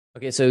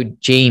Okay, so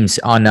James,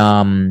 on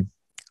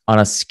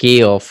a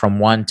scale from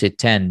 1 to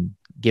 10,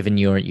 given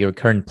your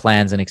current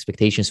plans and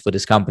expectations for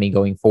this company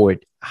going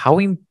forward, how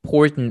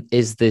important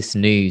is this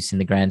news in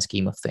the grand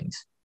scheme of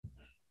things?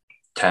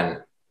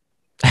 10.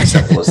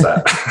 Simple as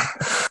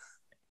that.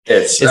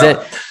 It's Is it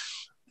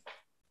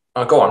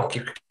Go on,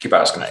 keep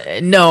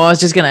asking. no, I was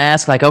just gonna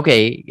ask, like,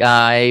 okay,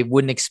 I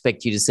wouldn't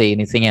expect you to say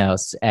anything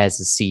else as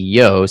a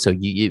CEO, so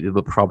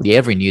but probably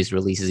every news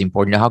release is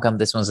important. How come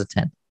this one's a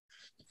 10?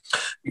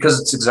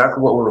 Because it's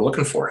exactly what we're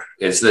looking for.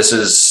 This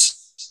is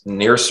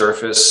near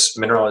surface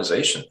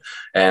mineralization,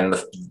 and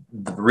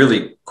the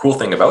really cool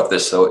thing about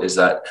this though is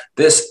that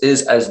this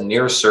is as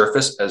near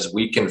surface as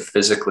we can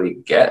physically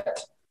get.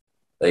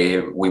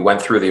 We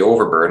went through the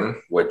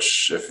overburden,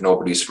 which, if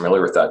nobody's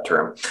familiar with that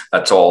term,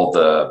 that's all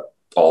the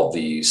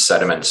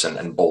sediments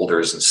and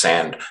boulders and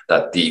sand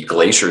that the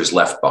glaciers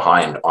left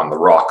behind on the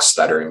rocks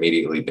that are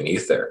immediately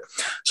beneath there.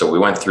 So we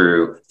went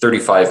through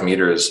 35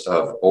 meters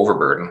of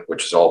overburden,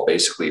 which is all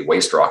basically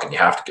waste rock, and you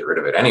have to get rid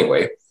of it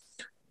anyway.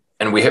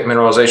 And we hit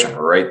mineralization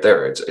right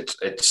there.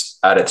 It's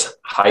at its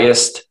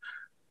highest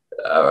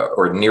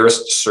or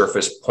nearest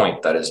surface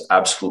point that is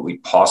absolutely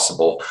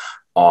possible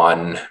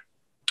on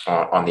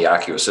the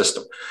Accio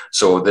system.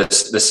 So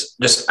this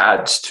just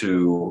adds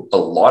to a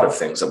lot of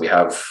things that we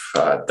have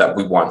that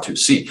we want to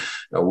see.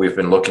 We've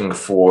been looking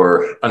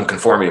for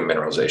unconformity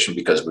mineralization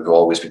because we've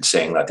always been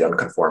saying that the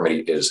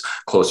unconformity is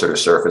closer to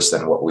surface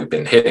than what we've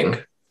been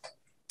hitting.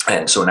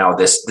 And so now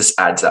this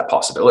adds that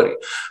possibility,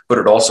 but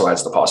it also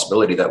adds the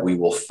possibility that we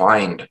will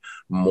find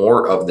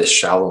more of this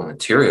shallow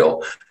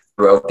material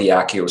throughout the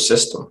Accio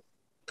system.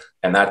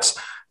 And that's,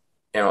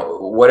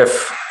 what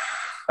if,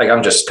 like,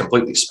 I'm just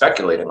completely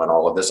speculating on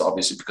all of this,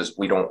 obviously, because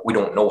we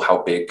don't know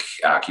how big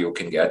Accio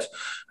can get.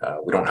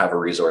 We don't have a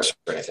resource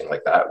or anything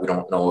like that. We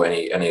don't know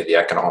any of the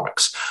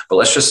economics. But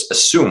let's just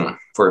assume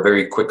for a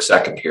very quick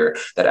second here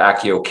that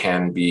Accio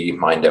can be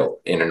mined out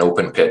in an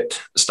open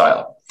pit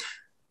style.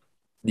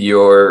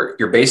 You're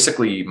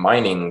basically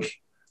mining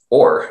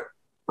ore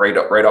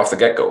right off the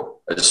get-go.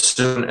 As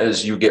soon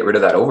as you get rid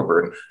of that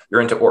overburden,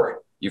 you're into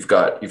ore. You've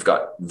got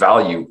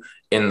value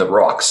in the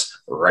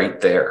rocks right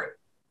there.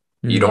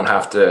 You don't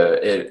have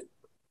to.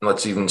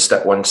 Let's even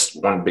step one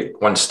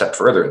step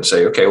further and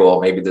say, okay, well,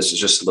 maybe this is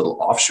just a little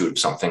offshoot of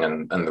something,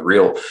 and the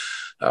real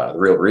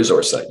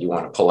resource that you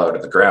want to pull out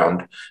of the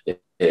ground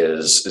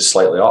is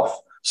slightly off.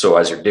 So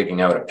as you're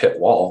digging out a pit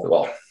wall,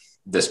 well,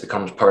 this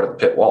becomes part of the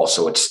pit wall.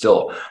 So it's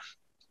still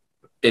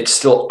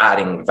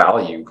adding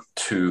value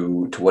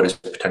to what is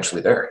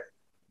potentially there.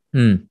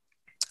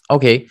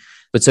 Okay,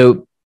 but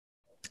so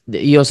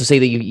you also say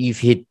that you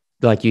hit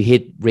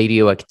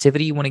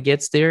radioactivity when it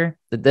gets there.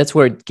 That's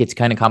where it gets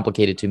kind of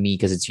complicated to me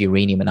because it's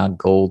uranium and not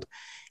gold.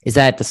 Is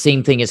that the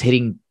same thing as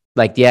hitting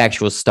like the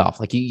actual stuff?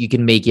 Like you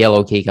can make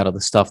yellow cake out of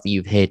the stuff that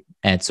you've hit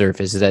at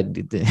surface. Is that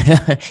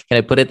can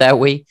I put it that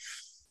way?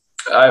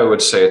 I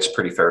would say it's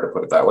pretty fair to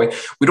put it that way.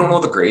 We don't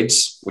know the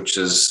grades, which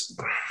is,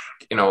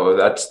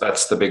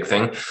 that's the big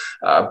thing.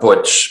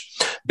 But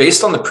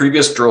based on the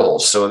previous drill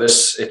holes, so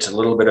it's a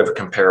little bit of a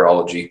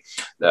comparology.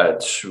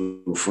 That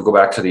if we go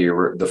back to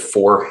the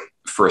four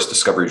first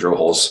discovery drill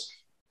holes,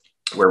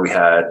 where we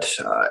had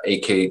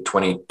AK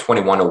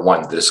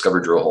 2101, the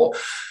discovery drill hole,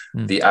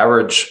 the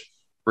average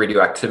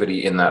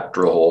radioactivity in that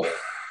drill hole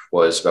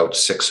was about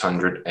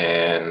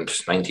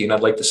 619, I'd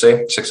like to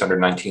say,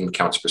 619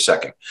 counts per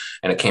second.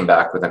 And it came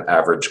back with an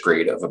average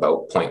grade of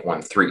about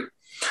 0.13.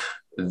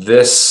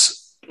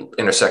 This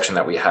intersection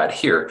that we had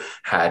here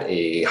had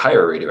a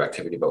higher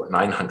radioactivity, about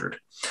 900.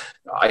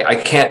 I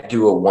can't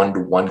do a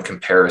one-to-one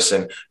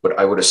comparison, but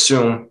I would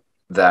assume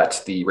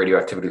that the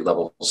radioactivity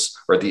levels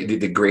or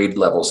the grade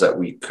levels that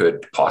we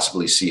could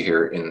possibly see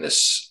here in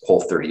this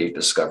hole 38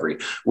 discovery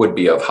would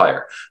be of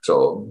higher.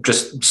 So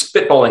just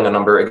spitballing a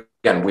number,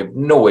 again, we have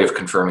no way of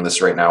confirming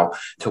this right now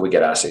until we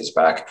get assays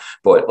back,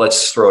 but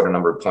let's throw out a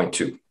number of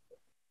 0.2.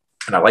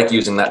 And I like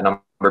using that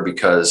number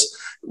because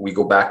we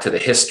go back to the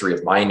history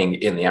of mining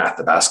in the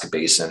Athabasca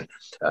Basin.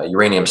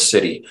 Uranium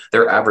City,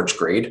 their average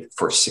grade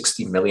for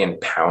 60 million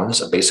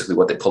pounds of basically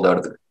what they pulled out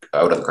of the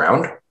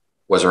ground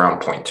was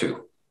around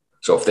 0.2.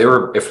 So if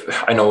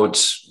I know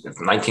it's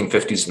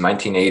 1950s and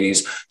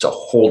 1980s, it's a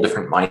whole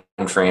different mind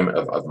frame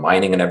of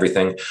mining and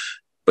everything,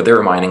 but they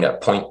were mining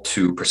at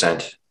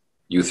 0.2%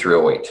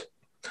 U3O8.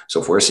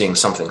 So if we're seeing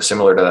something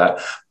similar to that,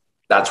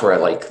 that's where I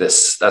like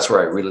this. That's where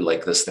I really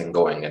like this thing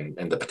going,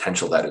 and the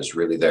potential that is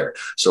really there.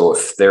 So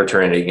if they're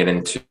turning it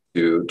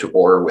into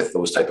ore with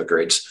those type of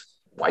grades,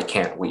 why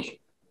can't we?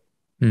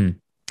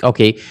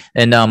 Okay,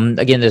 and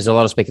again, there's a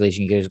lot of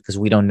speculation here because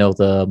we don't know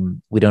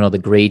the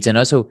grades, and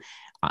also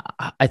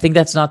I think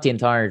that's not the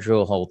entire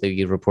drill hole that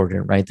you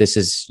reported, right? This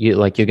is you're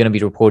going to be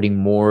reporting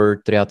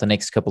more throughout the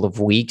next couple of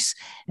weeks,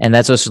 and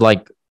that's also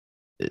like,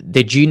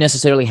 did you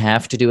necessarily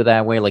have to do it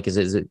that way? Like,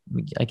 is it?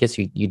 I guess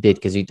you did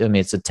because I mean,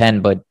 it's a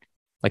 10, but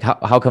like,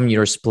 how come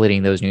you're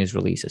splitting those news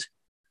releases?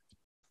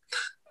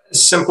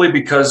 Simply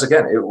because,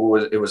 again, it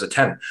was a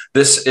 10.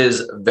 This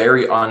is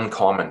very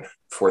uncommon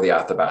for the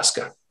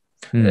Athabasca,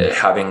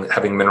 having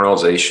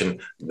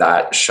mineralization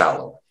that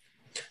shallow.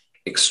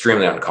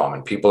 extremely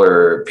uncommon. People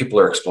are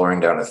exploring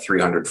down to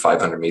 300,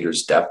 500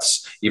 meters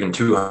depths, even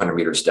 200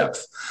 meters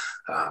depth.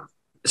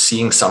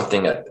 Seeing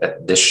something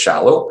at this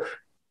shallow.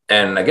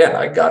 And again,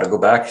 I got to go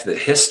back to the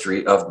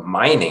history of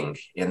mining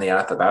in the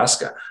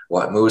Athabasca.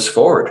 What moves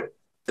forward?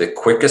 The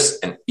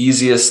quickest and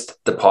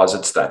easiest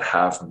deposits that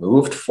have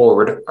moved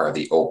forward are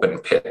the open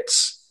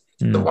pits.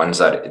 The ones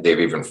that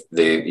they've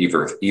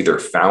either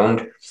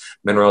found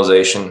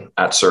mineralization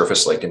at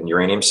surface, like in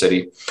Uranium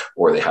City,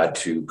 or they had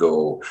to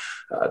drill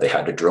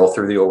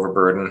through the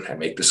overburden and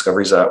make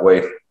discoveries that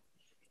way.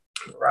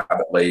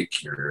 Rabbit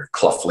Lake, your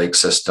Clough Lake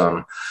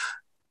system,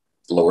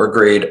 lower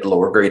grade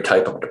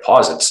type of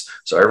deposits.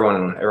 So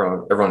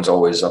everyone's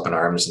always up in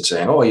arms and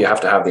saying, oh, you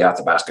have to have the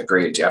Athabasca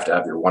grades. You have to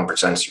have your 1%,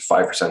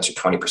 your 5%,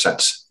 your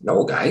 20%.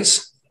 No,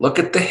 guys, look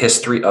at the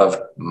history of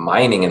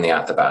mining in the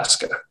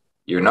Athabasca.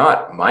 You're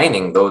not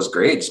mining those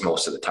grades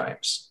most of the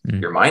times.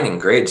 You're mining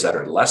grades that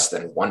are less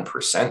than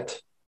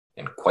 1%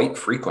 and quite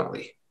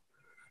frequently.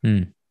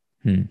 Do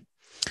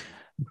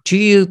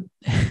you,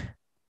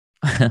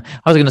 I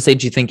was going to say,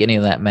 do you think any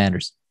of that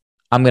matters?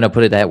 I'm going to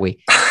put it that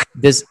way.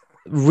 Does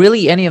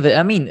really any of it?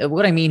 I mean,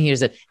 what I mean here is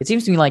that it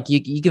seems to me like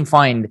you can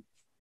find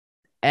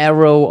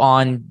arrow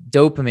on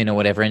dopamine or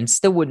whatever, and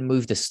still wouldn't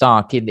move the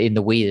stock in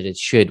the way that it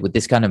should with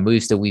this kind of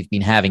moves that we've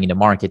been having in the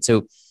market.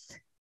 So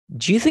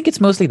do you think it's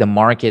mostly the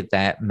market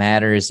that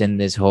matters in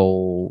this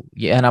whole?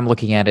 Yeah, and I'm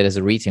looking at it as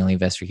a retail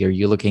investor here.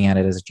 You're looking at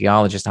it as a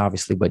geologist,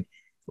 obviously, but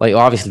like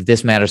obviously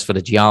this matters for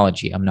the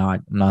geology. I'm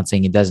not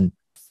saying it doesn't,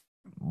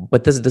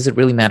 but does it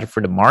really matter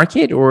for the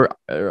market, or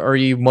are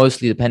you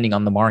mostly depending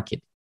on the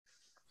market?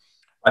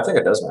 I think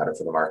it does matter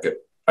for the market.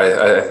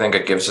 I think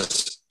it gives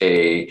us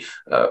a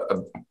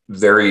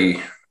very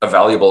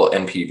valuable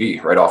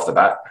NPV right off the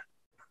bat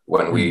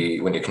when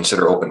you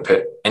consider open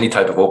pit, any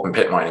type of open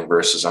pit mining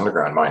versus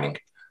underground mining.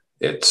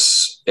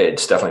 It's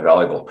definitely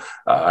valuable.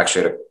 I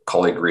actually had a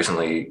colleague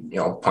recently,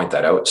 point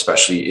that out,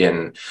 especially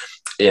in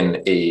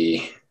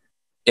the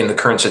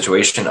current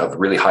situation of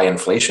really high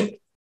inflation.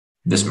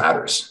 This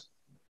matters.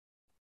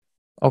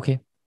 Okay.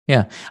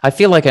 Yeah. I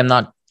feel like I'm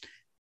not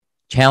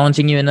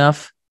challenging you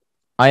enough,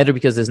 either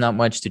because there's not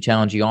much to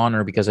challenge you on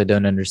or because I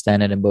don't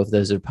understand it, and both of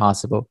those are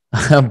possible.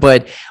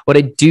 But what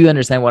I do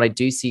understand, what I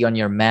do see on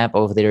your map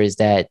over there is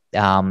that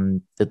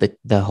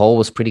the hole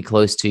was pretty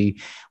close to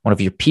one of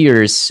your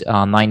peers,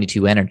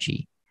 92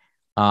 Energy.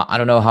 I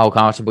don't know how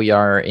comfortable you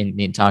are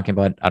in talking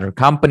about other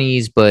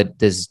companies, but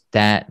does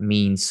that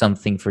mean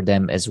something for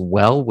them as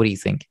well? What do you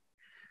think?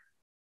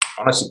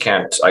 Honestly,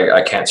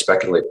 I can't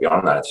speculate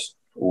beyond that.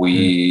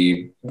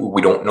 We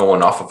don't know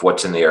enough of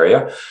what's in the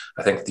area.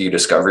 I think the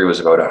discovery was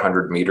about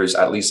 100 meters,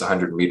 at least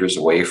 100 meters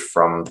away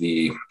from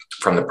the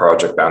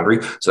project boundary.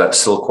 So that's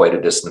still quite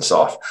a distance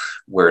off.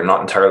 We're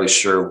not entirely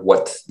sure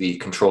what the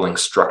controlling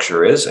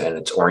structure is and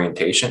its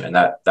orientation, and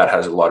that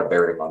has a lot of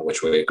bearing on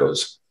which way it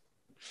goes.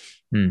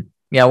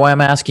 Yeah, why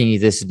I'm asking you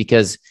this is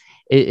because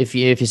if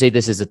you say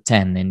this is a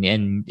 10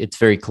 and it's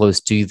very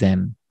close to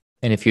them,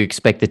 and if you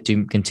expect it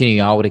to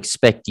continue, I would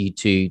expect you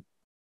to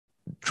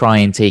try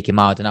and take him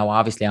out. And now,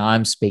 obviously,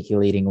 I'm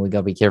speculating. We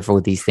gotta be careful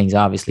with these things,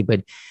 obviously.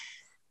 But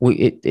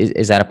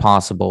is that a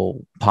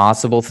possible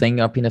thing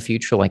up in the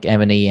future, like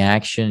M&A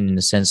action, in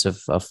the sense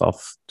of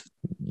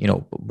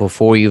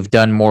before you've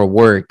done more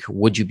work,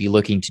 would you be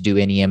looking to do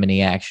any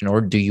M&A action,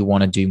 or do you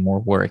want to do more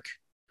work?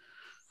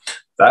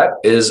 That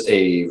is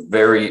a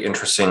very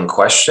interesting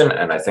question,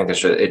 and I think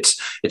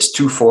it's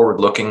too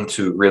forward-looking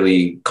to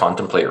really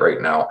contemplate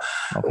right now.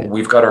 Okay.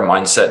 We've got our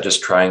mindset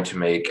just trying to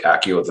make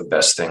Accio the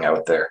best thing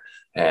out there,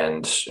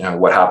 and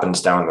what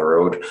happens down the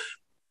road.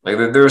 Like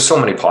there are so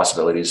many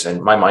possibilities,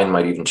 and my mind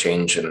might even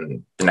change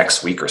in the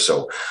next week or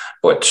so.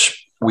 But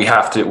we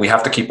have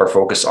to keep our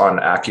focus on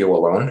Accio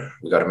alone.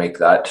 We got to make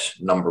that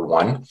number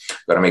one.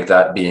 We got to make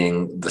that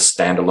being the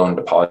standalone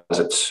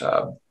deposit,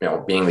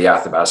 being the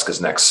Athabasca's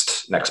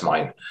next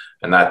mine,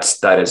 and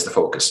that is the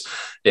focus.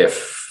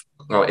 If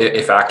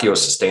Accio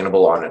is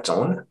sustainable on its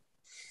own,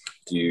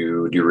 do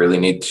you really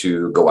need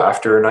to go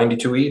after a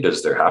 92E?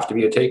 Does there have to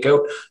be a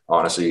takeout?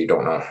 Honestly, you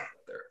don't know.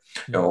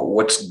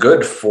 What's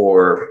good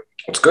for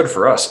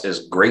us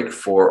is great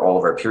for all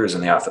of our peers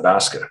in the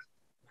Athabasca.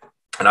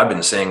 And I've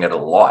been saying it a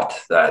lot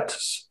that,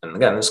 and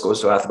again, this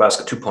goes to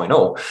Athabasca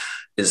 2.0,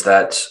 is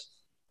that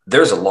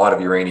there's a lot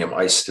of uranium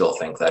I still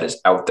think that is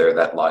out there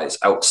that lies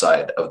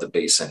outside of the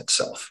basin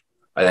itself.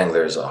 I think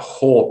there's a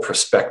whole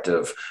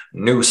prospective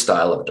new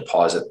style of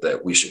deposit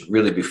that we should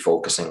really be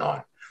focusing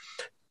on.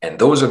 And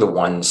those are the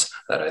ones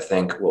that I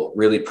think will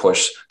really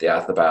push the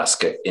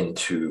Athabasca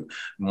into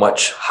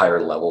much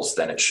higher levels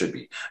than it should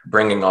be.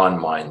 Bringing on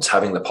mines,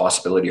 having the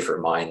possibility for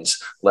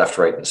mines left,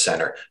 right, and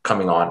center,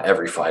 coming on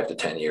every 5 to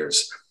 10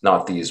 years,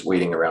 not these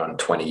waiting around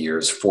 20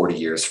 years, 40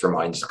 years for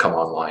mines to come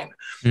online.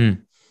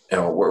 We're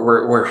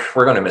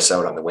going to miss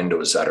out on the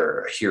windows that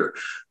are here.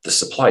 The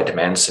supply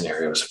demand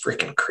scenario is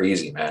freaking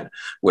crazy, man,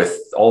 with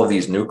all of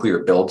these nuclear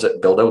build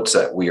outs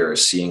that we are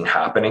seeing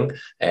happening.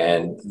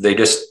 And they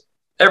just,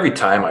 every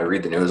time I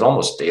read the news,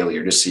 almost daily,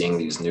 you're just seeing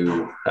these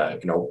new,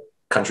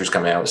 countries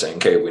coming out saying,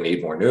 okay, we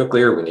need more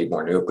nuclear, we need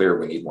more nuclear,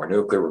 we need more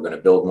nuclear, we're going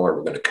to build more,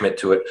 we're going to commit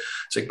to it.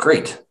 It's like,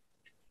 great,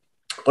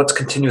 let's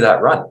continue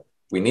that run.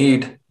 We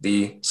need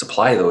the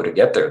supply, though, to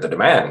get there. The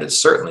demand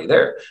is certainly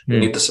there. We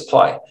need the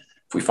supply.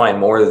 If we find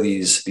more of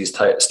these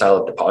style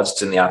of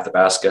deposits in the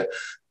Athabasca,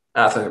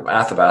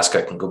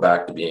 Athabasca can go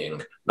back to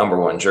being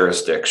 #1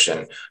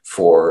 jurisdiction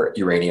for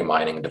uranium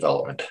mining and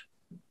development.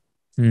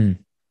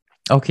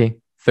 Okay,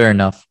 fair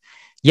enough.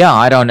 Yeah,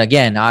 I don't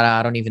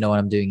even know what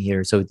I'm doing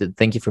here. So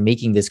thank you for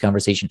making this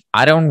conversation.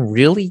 I don't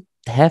really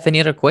have any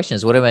other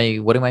questions. What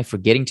am I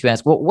forgetting to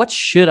ask? What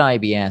should I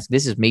be asked?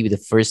 This is maybe the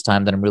first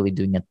time that I'm really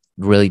doing a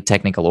really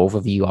technical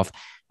overview of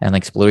an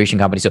exploration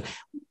company. So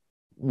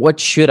what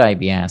should I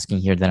be asking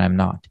here that I'm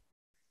not?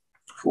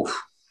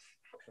 Oof.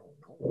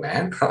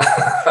 Man,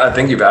 I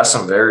think you've asked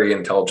some very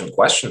intelligent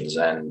questions,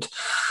 and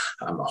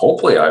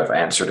hopefully I've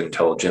answered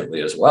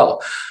intelligently as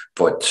well.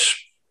 But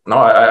no,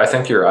 I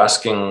think you're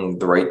asking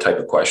the right type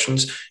of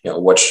questions.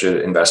 What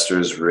should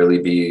investors really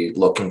be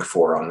looking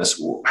for on this?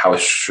 How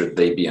should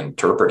they be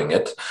interpreting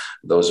it?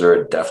 Those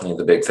are definitely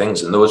the big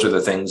things. And those are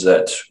the things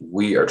that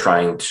we are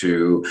trying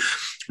to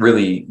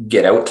really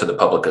get out to the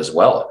public as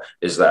well,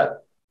 is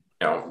that,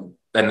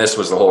 and this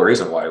was the whole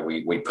reason why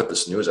we put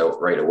this news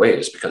out right away,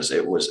 is because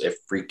it was a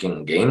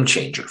freaking game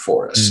changer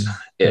for us.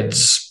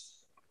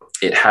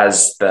 It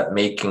has that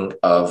making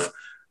of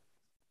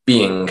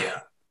being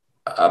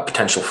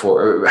potential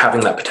for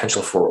having that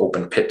potential for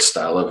open pit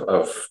style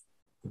of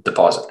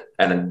deposit,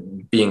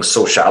 and being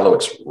so shallow,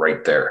 it's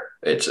right there.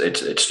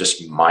 It's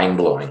just mind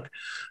blowing.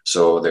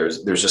 So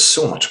there's just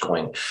so much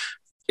going.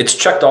 It's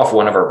checked off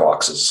one of our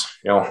boxes.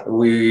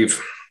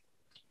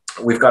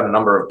 We've got a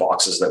number of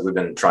boxes that we've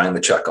been trying to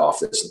check off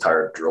this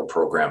entire drill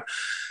program.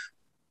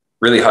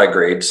 Really high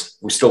grades.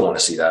 We still want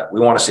to see that.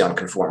 We want to see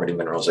unconformity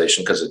mineralization,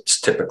 because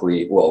it's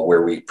typically,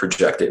 where we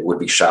project it would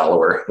be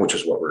shallower, which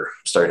is what we're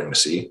starting to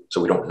see. So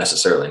we don't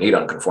necessarily need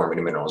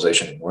unconformity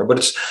mineralization anymore,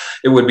 but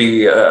it would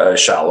be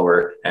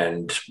shallower,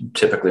 and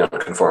typically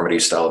unconformity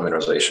style of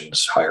mineralization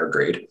is higher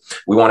grade.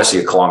 We want to see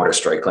a kilometer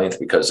strike length,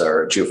 because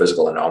our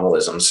geophysical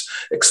anomalisms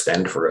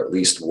extend for at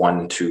least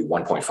 1 to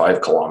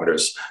 1.5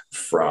 kilometers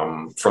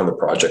from the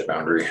project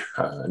boundary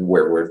and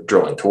where we're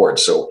drilling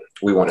towards. So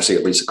we want to see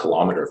at least a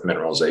kilometer of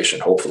mineralization.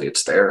 Hopefully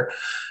it's there.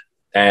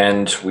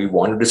 And we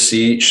wanted to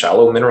see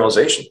shallow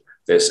mineralization.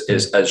 This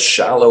is as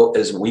shallow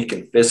as we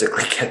can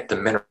physically get the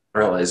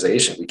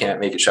mineralization. We can't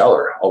make it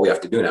shallower. All we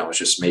have to do now is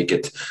just make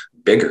it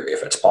bigger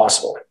if it's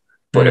possible.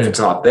 But if it's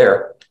not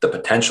there, the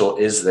potential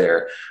is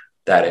there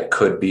that it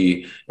could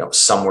be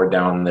somewhere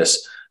down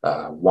this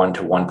 1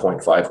 to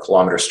 1.5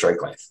 kilometer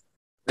strike length.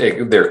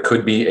 There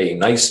could be a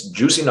nice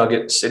juicy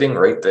nugget sitting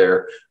right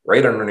there,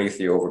 right underneath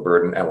the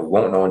overburden, and we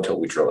won't know until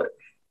we drill it.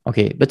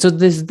 Okay, but so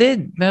this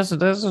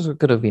also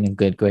could have been a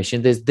good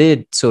question. This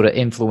did sort of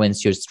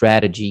influence your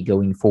strategy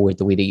going forward.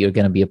 The way that you're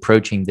going to be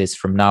approaching this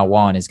from now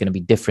on is going to be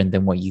different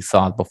than what you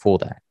thought before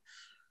that.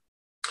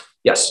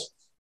 Yes.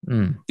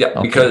 Yeah,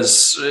 okay.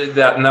 Because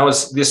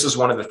this is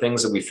one of the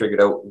things that we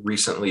figured out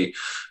recently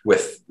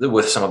with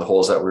some of the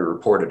holes that we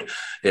reported,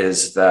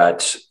 is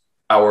that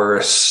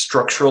our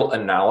structural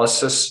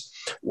analysis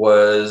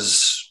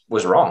was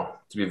wrong,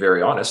 to be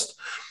very honest.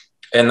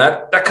 And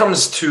that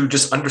comes to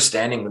just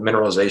understanding the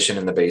mineralization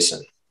in the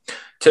basin.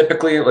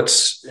 Typically,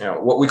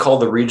 what we call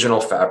the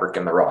regional fabric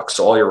in the rocks.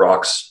 So all your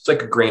rocks, it's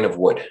like a grain of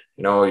wood.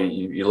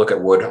 You look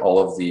at wood, all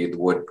of the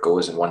wood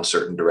goes in one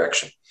certain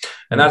direction.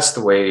 And that's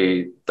the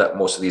way that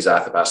most of these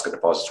Athabasca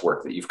deposits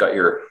work. That you've got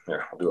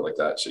I'll do it like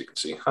that so you can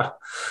see.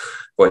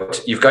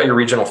 But you've got your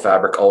regional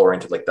fabric all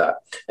oriented like that.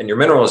 And your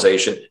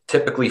mineralization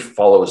typically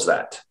follows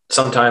that.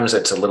 Sometimes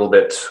it's a little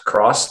bit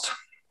crossed,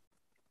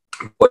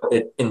 but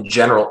in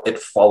general, it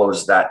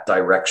follows that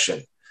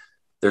direction.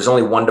 There's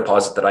only one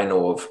deposit that I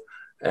know of,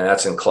 and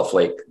that's in Clough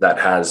Lake, that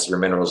has your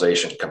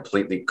mineralization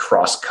completely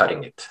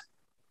cross-cutting it.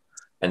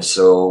 And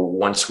so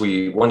once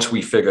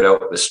we figured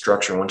out the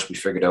structure, once we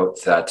figured out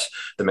that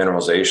the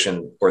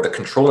mineralization or the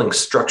controlling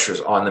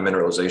structures on the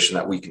mineralization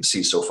that we can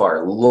see so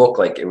far look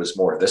like it was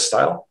more of this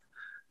style.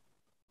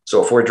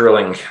 So if we're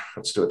drilling,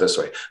 let's do it this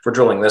way. If we're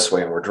drilling this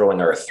way and we're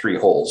drilling our 3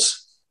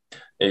 holes,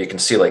 and you can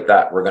see like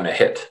that, we're going to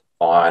hit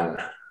on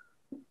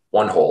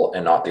one hole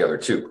and not the other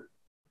 2.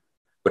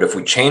 But if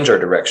we change our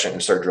direction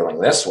and start drilling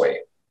this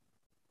way,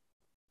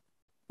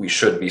 we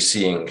should be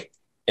seeing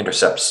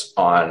intercepts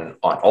on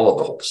all of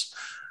the holes.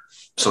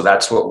 So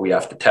that's what we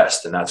have to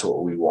test, and that's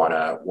what we want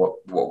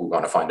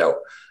to find out.